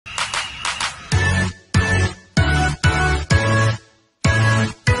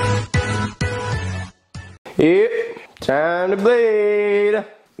Yep, time to bleed.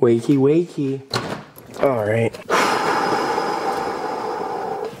 Wakey, wakey. All right.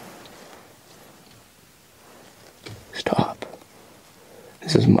 Stop.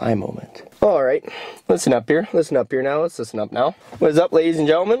 This is my moment. All right, listen up here. Listen up here now. Let's listen up now. What is up, ladies and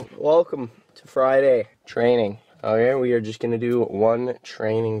gentlemen? Welcome to Friday training. Okay, we are just gonna do one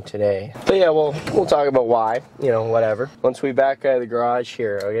training today. But yeah, we'll talk about why, you know, whatever. Once we back out of the garage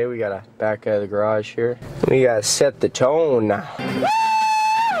here, okay, we gotta back out of the garage here. We gotta set the tone. Woo!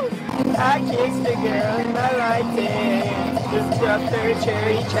 I kissed a girl in my lighting, just up her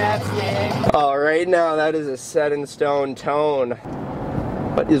cherry chapstick. All right, now that is a set in stone tone.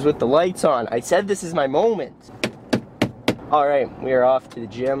 What is with the lights on? I said this is my moment. All right, we are off to the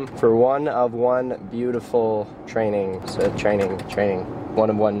gym for one beautiful training. So training, one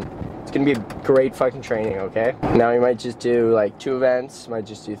of one. It's gonna be a great fucking training, okay? Now we might just do like 2 events, might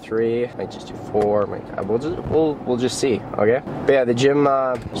just do 3, might just do 4. We'll just see, okay? But yeah, the gym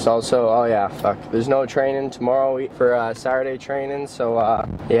is also, oh yeah, fuck. There's no training tomorrow for Saturday training, so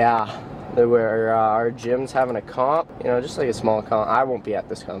yeah. Our gym's having a comp, you know, just like a small comp. I won't be at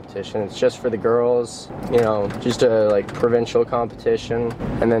this competition. It's just for the girls, you know, just a like provincial competition.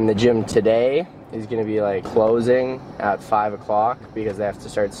 And then the gym today is gonna be like closing at 5 o'clock because they have to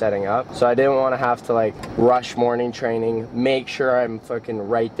start setting up. So I didn't want to have to like rush morning training, make sure I'm fucking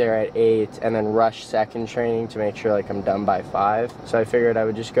right there at 8, and then rush second training to make sure like I'm done by 5. So I figured I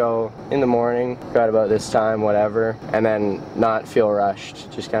would just go in the morning, go at about this time, whatever, and then not feel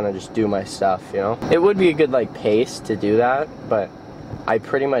rushed, just kind of just do my stuff, you know? It would be a good like pace to do that, but I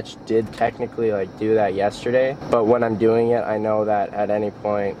pretty much did technically like do that yesterday. But when I'm doing it, I know that at any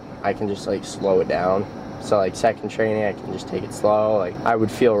point I can just like slow it down. So like second training, I can just take it slow. Like I would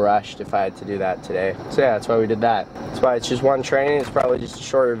feel rushed if I had to do that today. So yeah, that's why we did that. That's why it's just one training. It's probably just a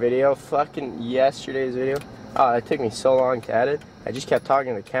shorter video. Fucking yesterday's video. Oh, it took me so long to edit. I just kept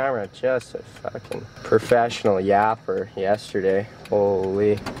talking to the camera. Just a fucking professional yapper yesterday.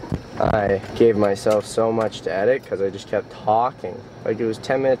 Holy. I gave myself so much to edit because I just kept talking. Like it was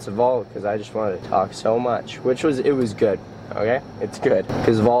 10 minutes of vault because I just wanted to talk so much, it was good. Okay, it's good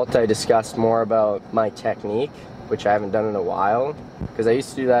because vault I discussed more about my technique, which I haven't done in a while, because I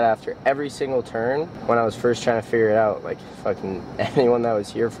used to do that after every single turn when I was first trying to figure it out. Like fucking anyone that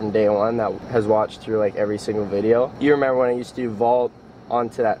was here from day one that has watched through like every single video, you remember when I used to do vault on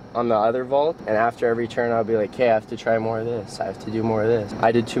the other vault, and after every turn I'll be like, hey, I have to try more of this, I have to do more of this,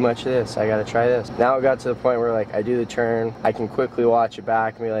 I did too much of this, I gotta try this. Now it got to the point where like I do the turn, I can quickly watch it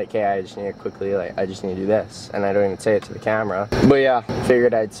back and be like, hey, I just need to do this, and I don't even say it to the camera. But yeah,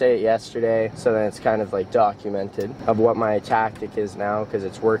 figured I'd say it yesterday, so then it's kind of like documented of what my tactic is now, because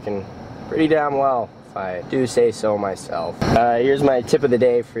it's working pretty damn well, if I do say so myself. Here's my tip of the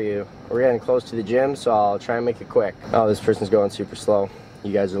day for you. We're getting close to the gym, so I'll try and make it quick. Oh, this person's going super slow.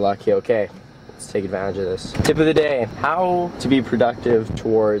 You guys are lucky. Okay, let's take advantage of this. Tip of the day, how to be productive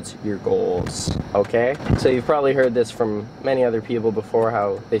towards your goals, okay? So you've probably heard this from many other people before,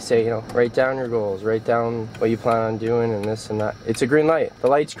 how they say, you know, write down your goals, write down what you plan on doing and this and that. It's a green light. The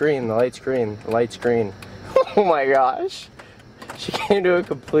light's green, the light's green, the light's green. Oh my gosh. She came to a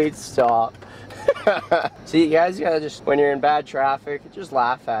complete stop. So you guys gotta just, when you're in bad traffic, just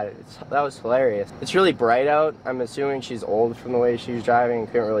laugh at it. That was hilarious. It's really bright out. I'm assuming she's old from the way she was driving,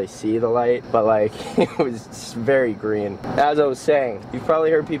 couldn't really see the light, but like it was very green. As I was saying, you've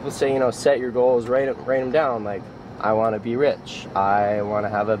probably heard people say, you know, set your goals, write them down. Like, I want to be rich, I want to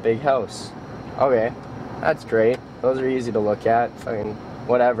have a big house. Okay, that's great. Those are easy to look at. Fucking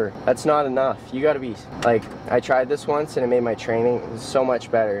whatever. That's not enough. You gotta be, like, I tried this once and it made my training so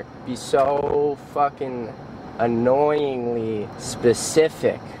much better. Be so fucking annoyingly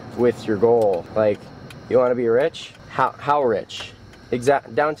specific with your goal. Like, you want to be rich? How rich?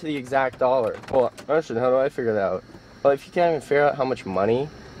 Down to the exact dollar. Well, actually, how do I figure that out? Well, if you can't even figure out how much money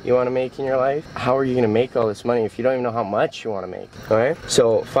you want to make in your life, how are you going to make all this money if you don't even know how much you want to make? Okay,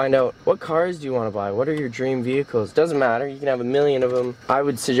 so find out, what cars do you want to buy? What are your dream vehicles? Doesn't matter, you can have 1,000,000 of them. I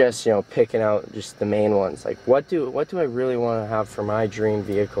would suggest, you know, picking out just the main ones. Like, what do I really want to have for my dream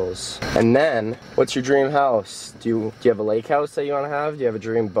vehicles? And then, what's your dream house? Do you have a lake house that you want to have? Do you have a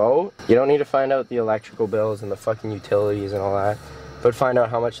dream boat? You don't need to find out the electrical bills and the fucking utilities and all that, but find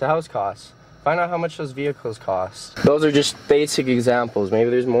out how much the house costs. Find out how much those vehicles cost. Those are just basic examples. Maybe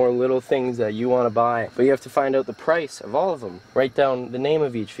there's more little things that you want to buy, but you have to find out the price of all of them. Write down the name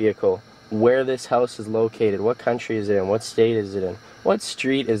of each vehicle, where this house is located, what country is it in, what state is it in, what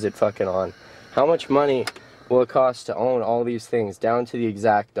street is it fucking on, how much money will it cost to own all these things down to the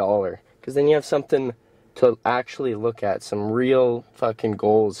exact dollar. Because then you have something to actually look at, some real fucking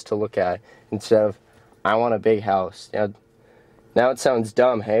goals to look at, instead of I want a big house. Now it sounds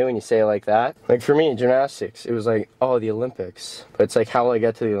dumb, hey, when you say it like that. Like for me, gymnastics, it was like, oh, the Olympics. But it's like, how will I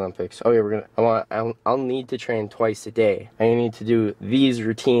get to the Olympics? Oh yeah, I'll need to train twice a day. I need to do these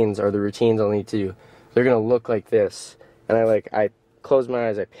routines are the routines I'll need to do. They're gonna look like this. And I close my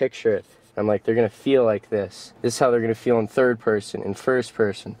eyes, I picture it. I'm like, they're gonna feel like this. This is how they're gonna feel in third person, in first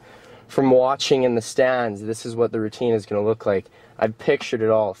person. From watching in the stands, this is what the routine is gonna look like. I've pictured it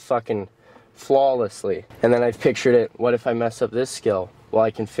all fucking flawlessly. And then I've pictured it, what if I mess up this skill? Well,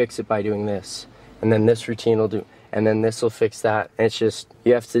 I can fix it by doing this. And then this routine will do, and then this will fix that. And it's just,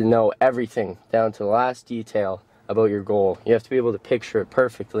 you have to know everything down to the last detail about your goal. You have to be able to picture it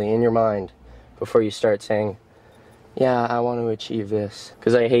perfectly in your mind before you start saying, yeah, I want to achieve this.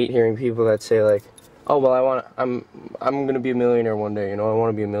 Because I hate hearing people that say like, oh well, I'm gonna be a millionaire one day, you know, I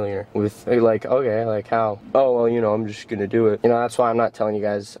want to be a millionaire. With like, okay, like how? Oh well, you know, I'm just gonna do it. You know, that's why I'm not telling you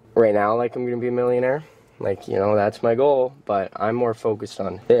guys right now like I'm gonna be a millionaire. Like, you know, that's my goal, but I'm more focused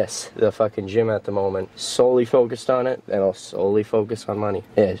on this, the fucking gym at the moment. Solely focused on it, and I'll solely focus on money.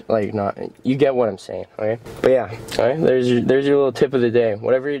 Yeah, like not, you get what I'm saying, okay? But yeah, alright, there's your little tip of the day.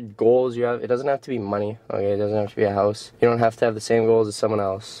 Whatever goals you have, it doesn't have to be money, okay? It doesn't have to be a house. You don't have to have the same goals as someone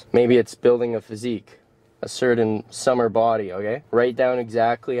else. Maybe it's building a physique, a certain summer body, okay? Write down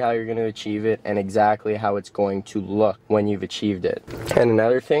exactly how you're gonna achieve it and exactly how it's going to look when you've achieved it. And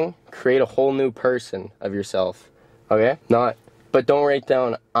another thing, create a whole new person of yourself, okay? But don't write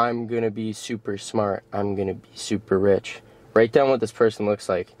down, I'm gonna be super smart, I'm gonna be super rich. Write down what this person looks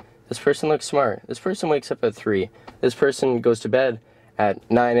like. This person looks smart. This person wakes up at 3. This person goes to bed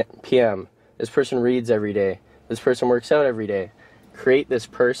at 9 p.m. This person reads every day. This person works out every day. Create this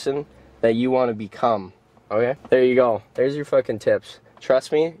person that you want to become. Okay, there you go. There's your fucking tips.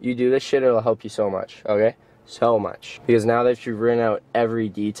 Trust me, you do this shit, it'll help you so much, okay? So much. Because now that you've written out every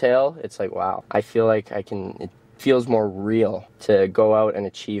detail, it's like, wow, I feel like it feels more real to go out and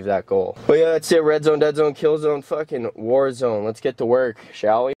achieve that goal. But yeah, that's it. Red zone, dead zone, kill zone, fucking war zone. Let's get to work,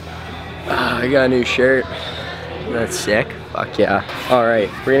 shall we? I got a new shirt. That's sick. Fuck yeah. Alright,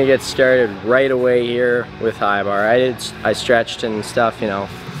 we're gonna get started right away here with HighBar. I stretched and stuff, you know,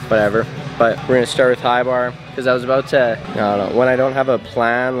 whatever. But we're gonna start with HighBar because I was about to, I don't know, when I don't have a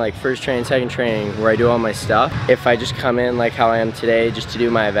plan, like first training, second training, where I do all my stuff, if I just come in like how I am today just to do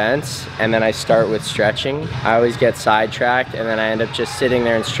my events and then I start with stretching, I always get sidetracked and then I end up just sitting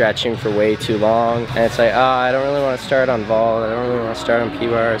there and stretching for way too long. And it's like, oh, I don't really want to start on vault, I don't really want to start on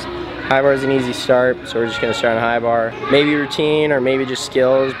P-bars. HighBar is an easy start, so we're just gonna start on HighBar. Maybe routine or maybe just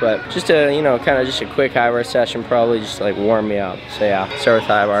skills, but just a, you know, kind of just a quick HighBar session, probably just to like warm me up. So yeah, start with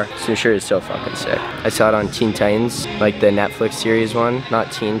HighBar. This new shirt is so fucking sick. I saw it on Teen Titans, like the Netflix series one.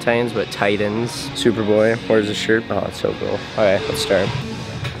 Not Teen Titans, but Titans. Superboy, where's the shirt? Oh, it's so cool. Okay, let's start.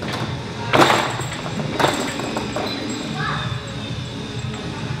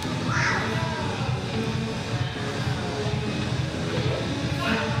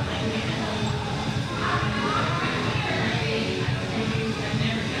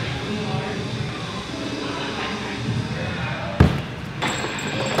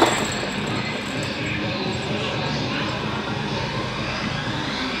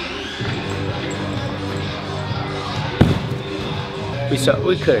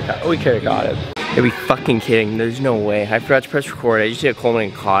 We could have got it. Are we fucking kidding? There's no way. I forgot to press record. I just hit Coleman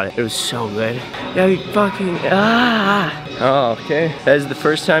and caught it. It was so good. Yeah, we fucking Oh, okay. That is the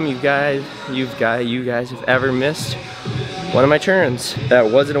first time you guys have ever missed one of my turns.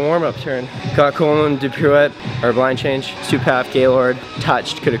 That wasn't a warm-up turn. Caught Coleman, did pirouette, or blind change, two-path, Gaylord,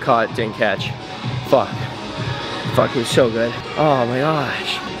 touched, could have caught, didn't catch. Fuck, it was so good. Oh my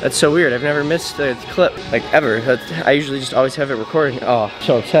gosh. That's so weird. I've never missed a clip, like ever. I usually just always have it recording. Oh, I'm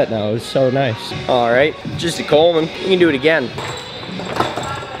so upset now. It was so nice. All right, just a Coleman. You can do it again.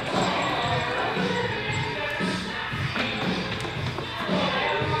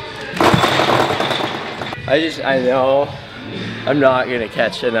 I know I'm not gonna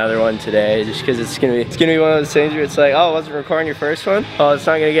catch another one today, just because it's gonna be one of those things where it's like, oh, I wasn't recording your first one. Oh, it's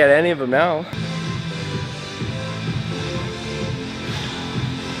not gonna get any of them now.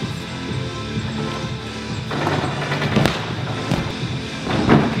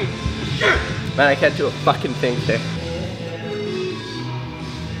 Man, I can't do a fucking thing today.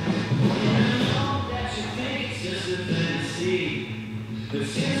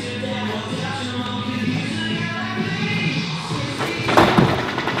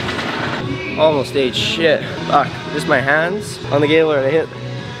 Almost ate shit. Fuck, just my hands on the Gaylord. I hit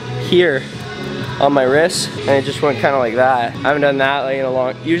here on my wrist, and it just went kind of like that. I haven't done that like in a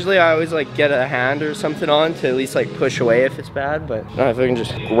long. Usually I always like get a hand or something on to at least like push away if it's bad, but no, if I can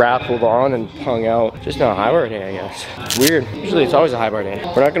just grappled on and hung out. Just not a HighBar day, I guess. It's weird. Usually it's always a HighBar day.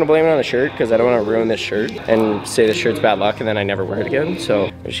 We're not gonna blame it on the shirt because I don't want to ruin this shirt and say the shirt's bad luck and then I never wear it again. So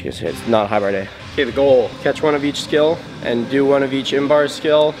I'm just gonna say it's not a HighBar day. Okay, the goal: catch one of each skill and do one of each in-bar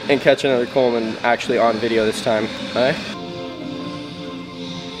skill and catch another Coleman actually on video this time. Alright?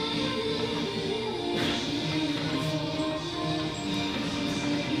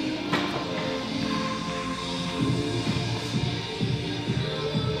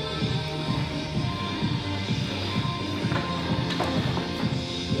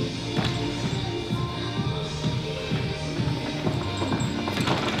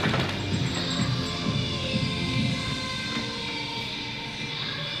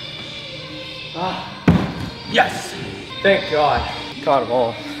 Yes! Thank God. Caught them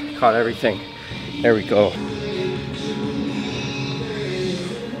all. Caught everything. There we go.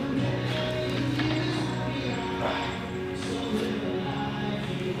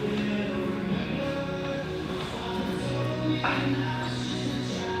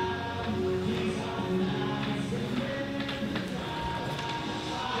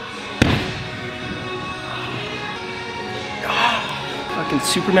 Fucking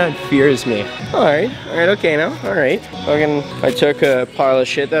Superman fears me. Alright, okay now, alright. I took a pile of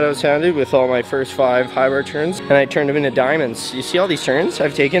shit that I was handed with all my first 5 HighBar turns and I turned them into diamonds. You see all these turns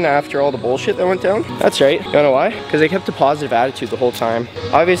I've taken after all the bullshit that went down? That's right. You know why? Because I kept a positive attitude the whole time.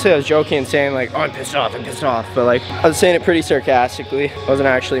 Obviously I was joking and saying like, oh, I'm pissed off, but like, I was saying it pretty sarcastically. I wasn't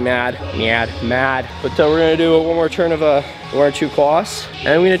actually mad. Mad. But we're gonna do one more turn of a 1 or 2 quads and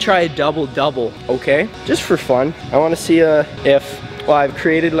I'm gonna try a double, okay? Just for fun. I wanna see if, well, I've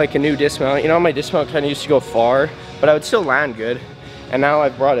created like a new dismount. You know, my dismount kind of used to go far, but I would still land good. And now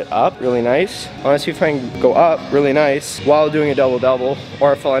I've brought it up really nice. I want to see if I can go up really nice while doing a double,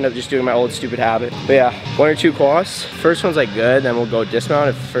 or if I'll end up just doing my old stupid habit. But yeah, 1 or 2 quads. First one's like good, then we'll go dismount.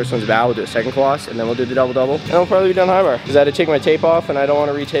 If the first one's bad, we'll do a second quad, and then we'll do the double. And we'll probably be done HighBar. Because I had to take my tape off, and I don't want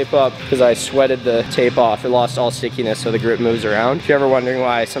to re-tape up because I sweated the tape off. It lost all stickiness, so the grip moves around. If you're ever wondering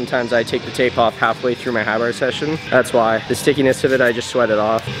why sometimes I take the tape off halfway through my HighBar session, that's why. The stickiness of it, I just sweat it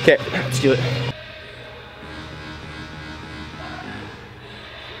off. Okay, let's do it.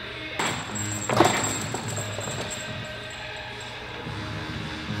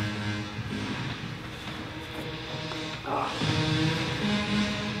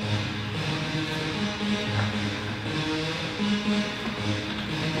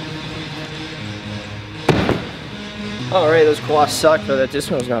 Alright, those quads suck, but that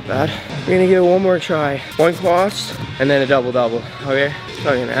dismount's not bad. We're gonna give it one more try. 1 quad, and then a double, okay?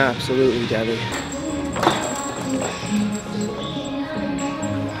 Fucking absolutely deadly.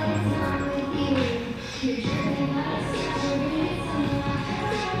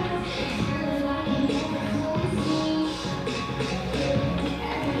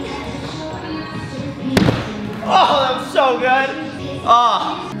 Oh, that was so good!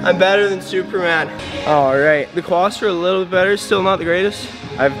 Oh, I'm better than Superman. Alright, the quads were a little bit better, still not the greatest.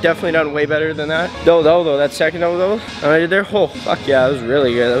 I've definitely done way better than that. Double though, that second double I did there, oh, fuck yeah, that was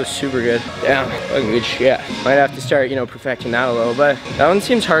really good. That was super good. Damn, fucking good shit. Might have to start, you know, perfecting that a little, but that one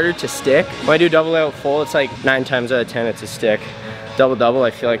seems harder to stick. When I do double out full, it's like 9 times out of 10 it's a stick. Double, I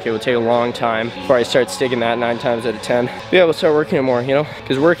feel like it would take a long time before I start sticking that 9 times out of 10. But yeah, we'll start working it more, you know?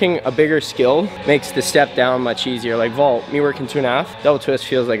 Because working a bigger skill makes the step down much easier. Like vault, me working 2.5, double twist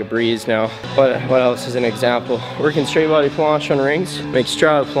feels like a breeze now. What else is an example? Working straight body planche on rings makes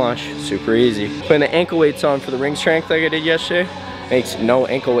straddle planche super easy. Putting the ankle weights on for the ring strength like I did yesterday makes no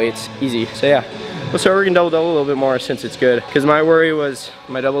ankle weights easy. So yeah, we'll start working double a little bit more since it's good. Because my worry was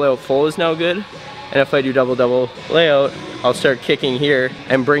my double out full is now good. And if I do double layout, I'll start kicking here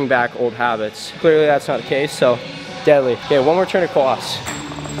and bring back old habits. Clearly that's not the case, so deadly. Okay, 1 more turn of quads.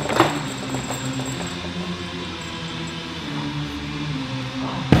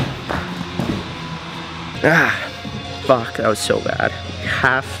 Fuck, that was so bad.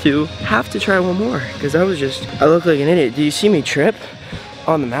 Have to try one more, because I look like an idiot. Do you see me trip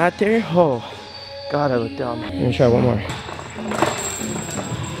on the mat there? Oh, God, I look dumb. I'm gonna try one more.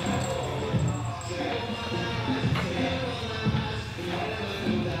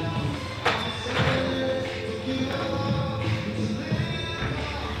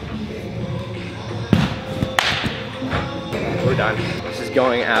 We're done. This is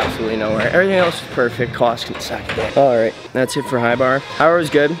going absolutely nowhere. Everything else is perfect. Quads can suck it. Alright, that's it for HighBar. HighBar was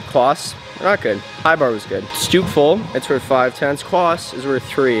good. Quads, not good. HighBar was good. Stoop full, it's worth 5/10. Quads is worth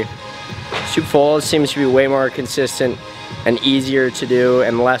 3. Stoop full seems to be way more consistent and easier to do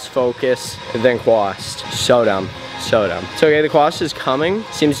and less focus than Quast. So dumb. So dumb. So okay, the Quast is coming.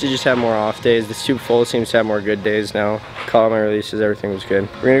 Seems to just have more off days. The Super Full seems to have more good days now. Caught all my releases, everything was good.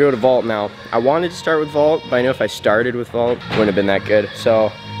 We're gonna go to Vault now. I wanted to start with Vault, but I know if I started with Vault, it wouldn't have been that good.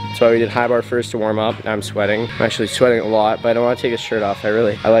 So that's why we did HighBar first to warm up. I'm sweating. I'm actually sweating a lot, but I don't want to take a shirt off. I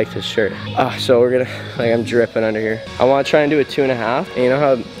like this shirt. So we're gonna, like, I'm dripping under here. I want to try and do a 2.5. And you know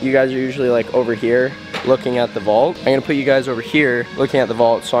how you guys are usually like over here looking at the vault? I'm gonna put you guys over here looking at the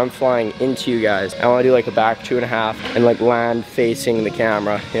vault, so I'm flying into you guys. I want to do like a back 2.5 and like land facing the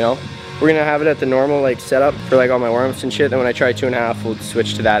camera, you know? We're gonna have it at the normal like setup for like all my warm-ups and shit. Then when I try 2.5, we'll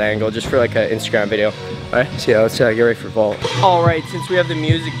switch to that angle just for like an Instagram video. All right, so yeah, let's get ready for vault. All right, since we have the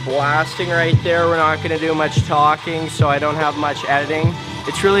music blasting right there, we're not gonna do much talking, so I don't have much editing.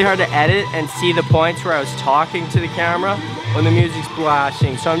 It's really hard to edit and see the points where I was talking to the camera when the music's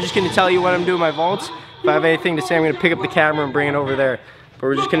blasting. So I'm just gonna tell you what I'm doing my vaults. If I have anything to say, I'm gonna pick up the camera and bring it over there. But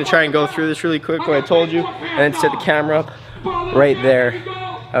we're just gonna try and go through this really quick what I told you, and then set the camera up right there.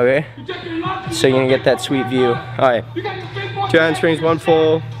 Okay? So you're gonna get that sweet view. Alright. 2 handsprings, 1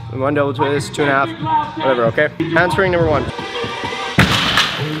 full, 1 double twist, 2.5, whatever, okay? Handspring number 1.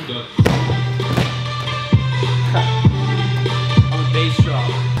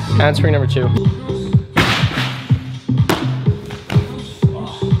 Handspring number 2.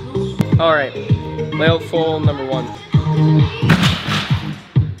 Alright. Layout full number 1.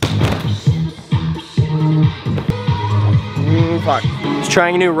 Fuck. Just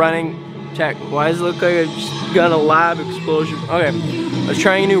trying a new running tech. Why does it look like I just got a lab explosion? Okay. I was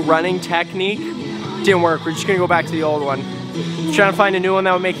trying a new running technique. Didn't work. We're just gonna go back to the old one. Just trying to find a new one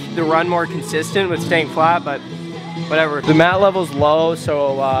that would make the run more consistent with staying flat, but whatever. The mat level's low,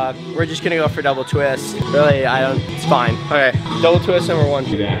 so we're just gonna go for double twist. Really, it's fine. Okay, double twist number 1.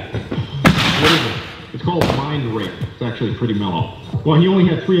 Do that. What is it? It's called Mind Rape. It's actually pretty mellow. Well, he only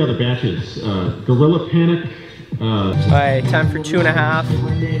had 3 other batches. Gorilla Panic. Alright, time for 2.5.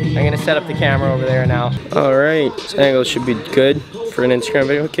 I'm gonna set up the camera over there now. Alright, this angle should be good for an Instagram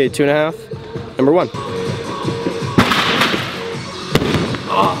video. Okay, 2.5. Number 1.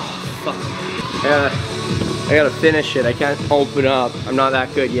 Oh, fuck. I gotta finish it. I can't open up. I'm not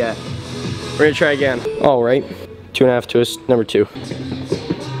that good yet. We're gonna try again. Alright, 2.5 twist, number 2.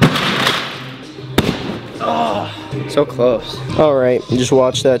 Oh, so close. Alright, just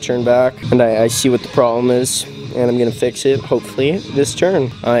watch that turn back, and I see what the problem is, and I'm gonna fix it, hopefully, this turn.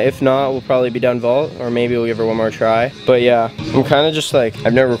 If not, we'll probably be done vault, or maybe we'll give her one more try. But yeah, I'm kind of just like,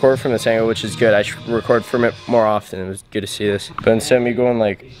 I've never recorded from this angle, which is good. I should record from it more often. It was good to see this. But instead of me going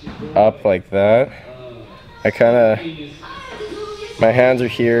like up like that, I kind of, my hands are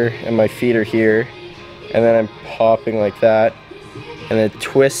here, and my feet are here, and then I'm popping like that. And it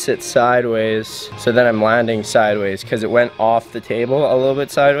twists it sideways, so then I'm landing sideways because it went off the table a little bit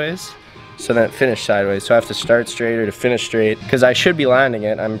sideways, so then it finished sideways. So I have to start straight or to finish straight because I should be landing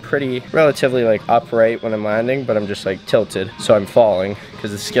it. I'm pretty relatively like upright when I'm landing, but I'm just like tilted, so I'm falling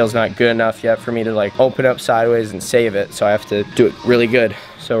because the skill's not good enough yet for me to like open up sideways and save it. So I have to do it really good.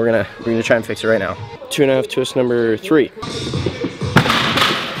 So we're gonna try and fix it right now. 2.5 twist number 3.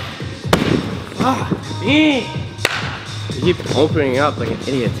 I keep opening up like an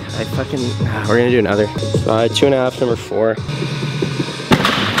idiot. I fucking, we're gonna do another. 2.5, number 4.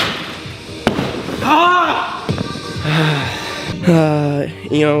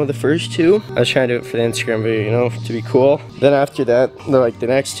 You know, the first 2, I was trying to do it for the Instagram video, you know, to be cool. Then after that, like the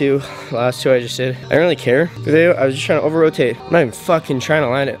next 2, last 2 I just did, I didn't really care. The video, I was just trying to over-rotate. I'm not even fucking trying to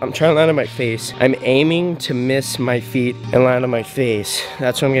land it. I'm trying to land on my face. I'm aiming to miss my feet and land on my face.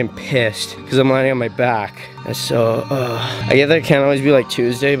 That's when I'm getting pissed, because I'm landing on my back. And so, I get that it can't always be like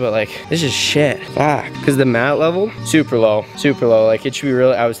Tuesday, but like, this is shit. Fuck. Because the mat level, super low. Super low. Like, it should be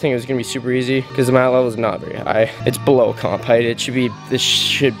really, I was thinking it was gonna be super easy, because the mat level is not very high. It's below comp height. It should be, this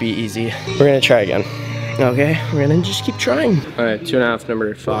should be easy. We're gonna try again. Okay, we're gonna just keep trying. All right, 2.5,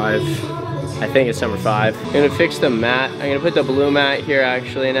 number 5. I think it's number 5. I'm gonna fix the mat. I'm gonna put the blue mat here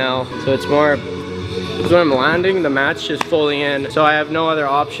actually now. So it's more, because when I'm landing, the mat's just fully in. So I have no other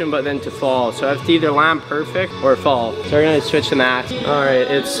option but then to fall. So I have to either land perfect or fall. So we're gonna switch the mat. All right,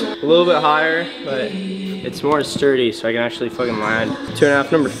 it's a little bit higher, but it's more sturdy so I can actually fucking land.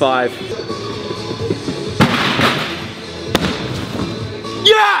 2.5, number 5.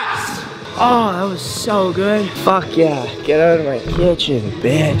 Yes! Oh, that was so good. Fuck yeah, get out of my kitchen,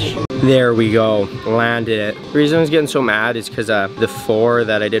 bitch. There we go, landed it. The reason I was getting so mad is because the 4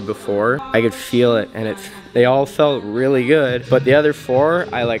 that I did before, I could feel it and they all felt really good, but the other 4,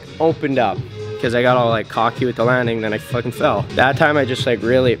 I like opened up. because I got all like cocky with the landing, then I fucking fell. That time I just like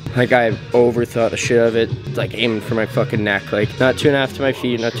really, like I overthought the shit of it, like aiming for my fucking neck. Like not 2.5 to my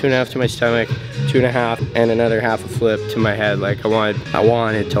feet, not 2.5 to my stomach, 2.5 and another half a flip to my head. Like I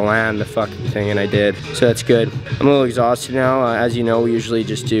wanted to land the fucking thing, and I did. So that's good. I'm a little exhausted now. As you know, we usually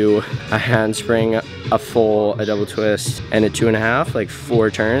just do a handspring, a full, a double twist, and a 2.5, like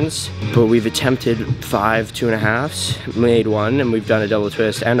 4 turns. But we've attempted 5 2.5s, made 1, and we've done a double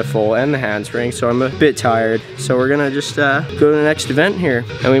twist and a full and the handspring. So I'm a bit tired. So we're gonna just go to the next event here,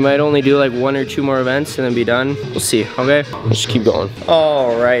 and we might only do like 1 or 2 more events and then be done. We'll see. Okay, let's just keep going.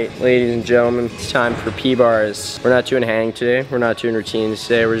 All right, ladies and gentlemen, it's time for P-bars. We're not doing hang today. We're not doing routines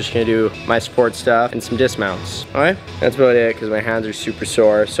today. We're just gonna do my support stuff and some dismounts. All right, that's about it because my hands are super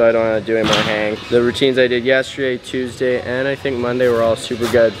sore, so I don't want to do any more hang. The routines I did yesterday, Tuesday, and I think Monday were all super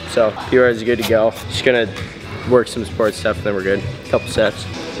good. So P-bars is good to go. Just gonna work some support stuff and then we're good. Couple sets.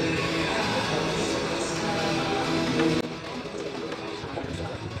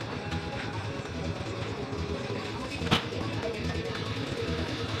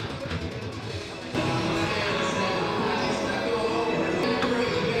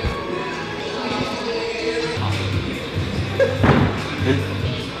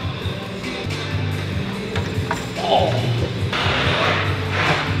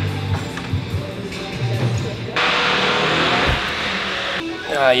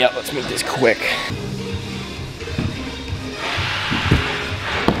 Yeah, let's make this quick.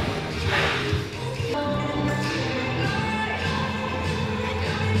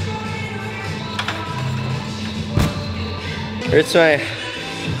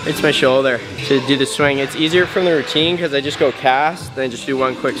 It's my shoulder to do the swing. It's easier from the routine because I just go cast, then just do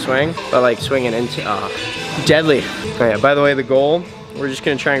 1 quick swing, but like swinging into deadly. Oh yeah, by the way, the goal, we're just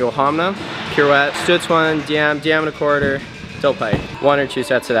gonna try and go Hamna, pirouette, stutz 1, DM and a quarter, still pipe. 1 or 2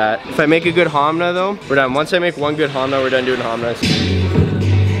 sets of that. If I make a good Hamna though, we're done. Once I make 1 good Hamna, we're done doing Hamnas.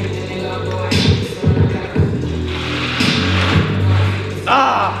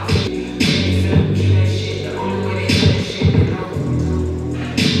 Ah!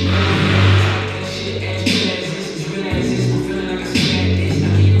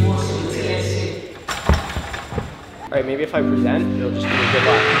 All right, maybe if I present, it'll just be a good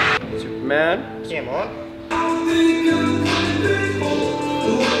line. Superman, come on.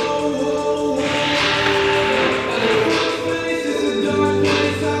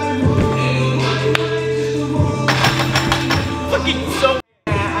 Fucking so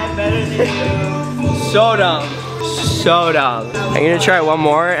I'm better than you. So dumb. So dumb. I'm gonna try 1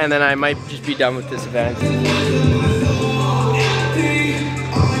 more and then I might just be done with this event.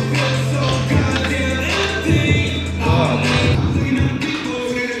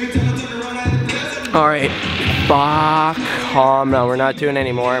 All right, fuck Hamna. We're not doing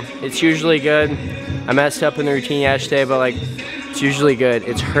anymore. It's usually good. I messed up in the routine yesterday, but like, it's usually good.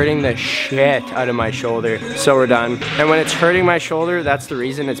 It's hurting the shit out of my shoulder, so we're done. And when it's hurting my shoulder, that's the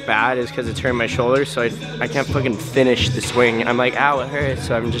reason it's bad, is because it's hurting my shoulder, so I can't fucking finish the swing. I'm like, ow, it hurts,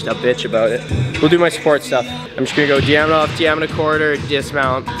 so I'm just a bitch about it. We'll do my support stuff. I'm just gonna go DM it off, DM and a quarter,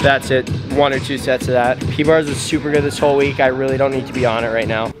 dismount. That's it, 1 or 2 sets of that. P-bars was super good this whole week. I really don't need to be on it right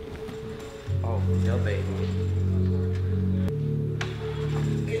now. Oh, no baby.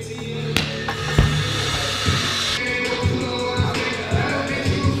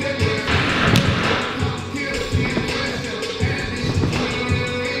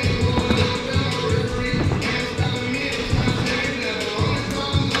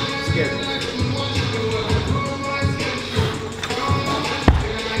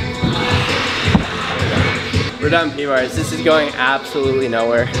 We're done P-bars. This is going absolutely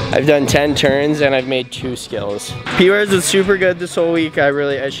nowhere. I've done 10 turns and I've made 2 skills. P-bars was super good this whole week. I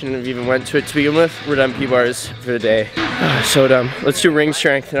shouldn't have even went to it to begin with. We're done P-bars for the day. So dumb. Let's do ring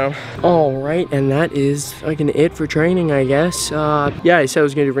strength now. All right, and that is fucking it for training, I guess. Yeah, I said I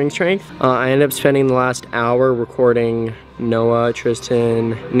was gonna do ring strength. I ended up spending the last hour recording Noah,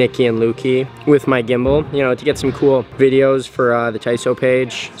 Tristan, Nikki, and Lukey with my gimbal, you know, to get some cool videos for the Tyso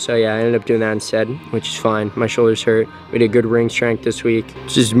page. So yeah, I ended up doing that instead, which is fine. My shoulders hurt. We did good ring strength this week.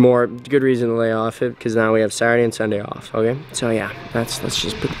 It's just more good reason to lay off it because now we have Saturday and Sunday off, okay? So yeah, let's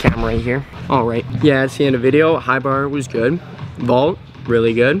just put the camera right here. All right, yeah, that's the end of the video. HighBar was good. Vault,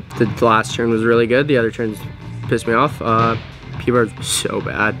 really good. The last turn was really good. The other turns pissed me off. P-bar was so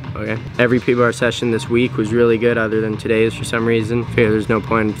bad, okay? Every P-bar session this week was really good other than today's for some reason. Figure there's no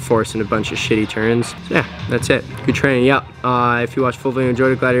point in forcing a bunch of shitty turns. So yeah, that's it. Good training, yeah. If you watched full video,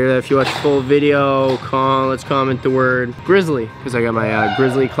 enjoyed it, glad to hear that. If you watched full video, let's comment the word Grizzly, because I got my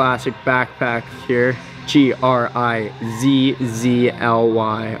Grizzly Classic backpack here. Grizzly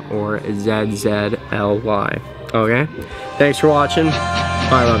or ZZLY. Okay? Thanks for watching.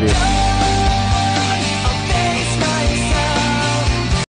 I love you.